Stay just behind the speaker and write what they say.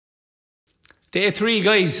Day 3,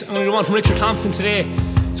 guys. I'm going to do one from Richard Thompson today.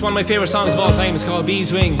 It's one of my favourite songs of all time. It's called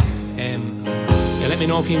Beeswing. Yeah, let me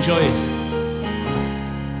know if you enjoy it.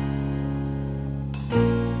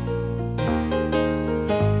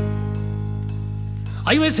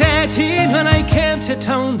 I was 18 when I came to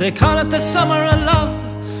town. They call it the summer of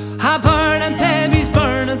love. A burning babies,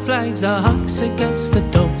 burning flags, a hawks against the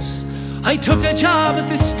doves. I took a job at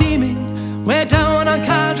the steaming way down on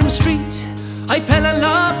Caltrim St. I fell in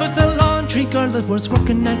love with the laundry girl that was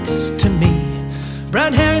working next to me.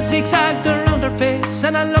 Brown hair zigzagged around her face,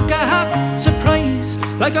 and a look of half surprise,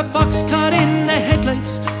 like a fox caught in the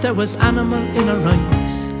headlights. There was animal in her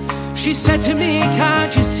eyes. She said to me,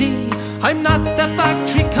 "Can't you see, I'm not the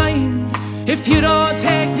factory kind. If you don't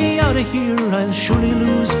take me out of here, I'll surely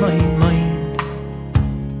lose my mind."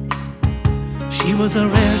 She was a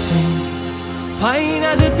rare thing, fine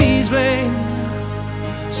as a bee's wing,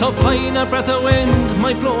 so fine a breath of wind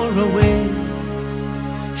might blow her away.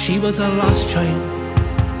 She was a lost child,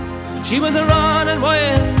 she was a runnin'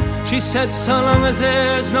 wild. She said, so long as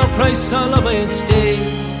there's no price on love, I'll stay.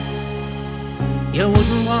 You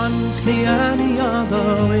wouldn't want me any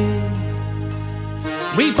other way.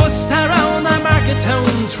 We bussed around the market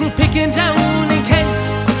towns, through pickin down in Kent.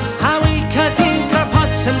 How we could ink our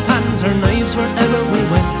pots and pans, our knives wherever we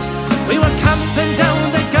went. We were camping down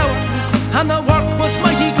the gower, and the work was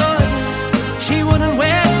mighty good. She wouldn't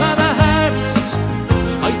wait for the harvest,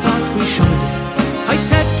 I thought we should. I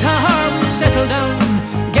said to her, we'll settle down,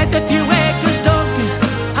 get a few acres dug,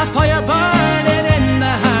 a fire burning in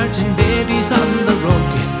the heart and babies on the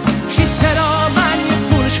rug. She said, oh man, you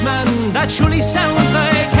foolish man, that surely sounds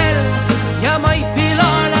like hell. You might be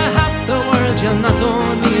lord of half the world, you'll not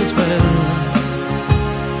own me as well.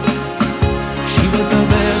 She was a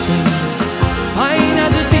rare thing, fine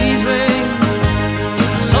as a bee's wing,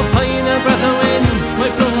 so fine a breath of wind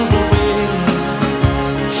might blow her away.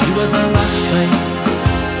 She was a lost child,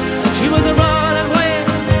 she was a runnin' wild.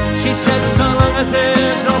 She said, so long as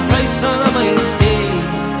there's no price on love, I'll stay.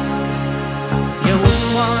 You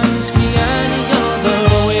wouldn't want me any other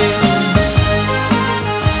way.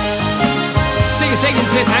 Take a second to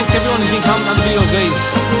say thanks to everyone who's been commenting on the videos, guys.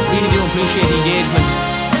 Really do appreciate the engagement.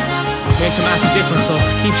 It makes a massive difference, so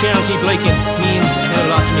keep sharing, keep liking. It means a hell of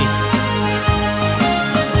a lot to me.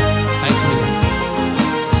 Thanks a million.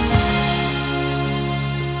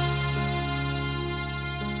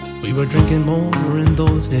 We were drinking more in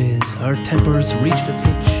those days, our tempers reached a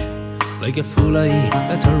pitch. Like a fool I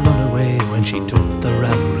let her run away when she took the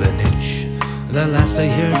rambling itch. The last I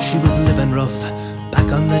heard, she was living rough,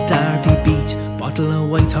 back on the Derby beat, bottle of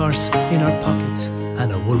white horse in her pocket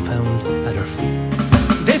and a wolfhound at her feet.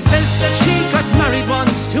 They says that she got married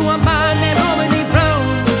once to a man named Romany Brown,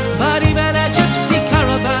 but even a gypsy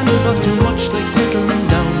caravan was too much like settling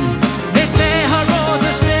down. They say her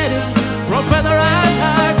roses faded, broke brother and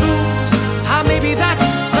her goose. Ah, maybe that's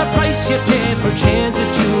the price you pay for chains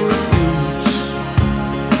that you refuse.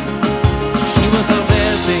 She was a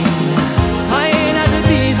rare thing, fine as a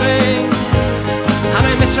bee's wing, and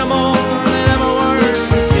I miss her more than ever words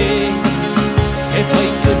can say. If I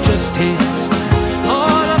could just taste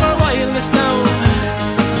all of her wildness now,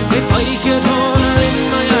 if I could hold her in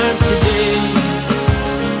my arms today,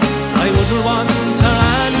 I wouldn't want her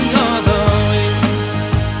any other way.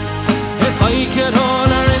 If I could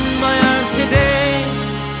hold her in my arms today,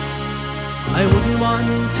 I wouldn't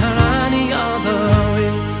want her any other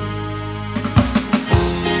way.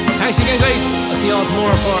 Thanks again, guys. I'll see you all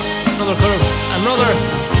tomorrow for another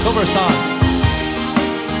cover song.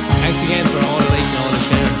 Thanks again for all the like and all the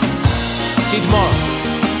sharing. See you tomorrow.